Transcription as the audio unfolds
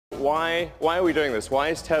why are we doing this? Why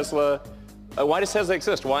does Tesla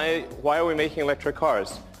exist? Why are we making electric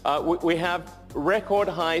cars? We have record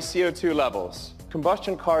high CO2 levels.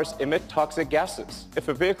 Combustion cars emit toxic gases. If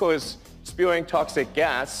a vehicle is spewing toxic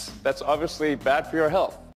gas, that's obviously bad for your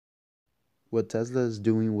health. What Tesla is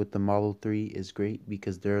doing with the Model 3 is great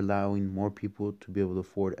because they're allowing more people to be able to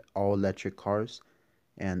afford all electric cars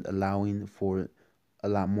and allowing for a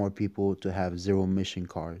lot more people to have zero emission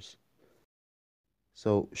cars.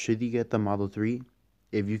 So should you get the Model 3?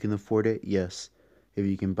 If you can afford it, yes. If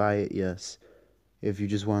you can buy it, yes. If you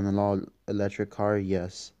just want an all electric car,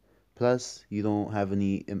 yes. Plus, you don't have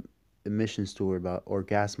any emissions to worry about or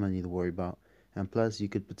gas money to worry about. And plus, you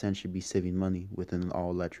could potentially be saving money with an all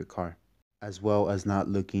electric car, as well as not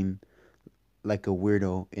looking like a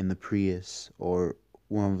weirdo in the Prius or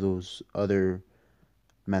one of those other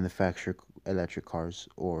manufactured electric cars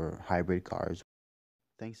or hybrid cars.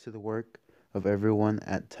 Thanks to the work of everyone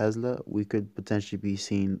at Tesla, we could potentially be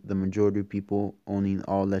seeing the majority of people owning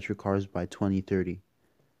all electric cars by 2030.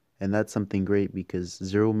 And that's something great because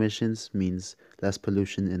zero emissions means less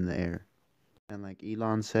pollution in the air. And like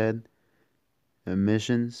Elon said,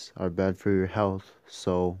 emissions are bad for your health,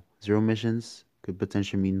 so zero emissions could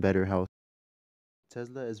potentially mean better health.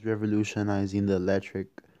 Tesla is revolutionizing the electric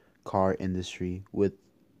car industry with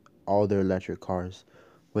all their electric cars,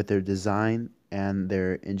 with their design and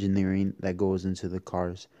their engineering that goes into the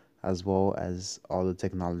cars, as well as all the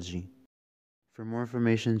technology. For more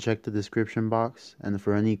information, check the description box, and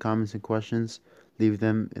for any comments and questions, leave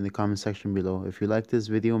them in the comment section below. If you like this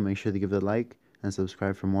video, make sure to give it a like and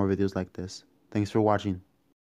subscribe for more videos like this. Thanks for watching.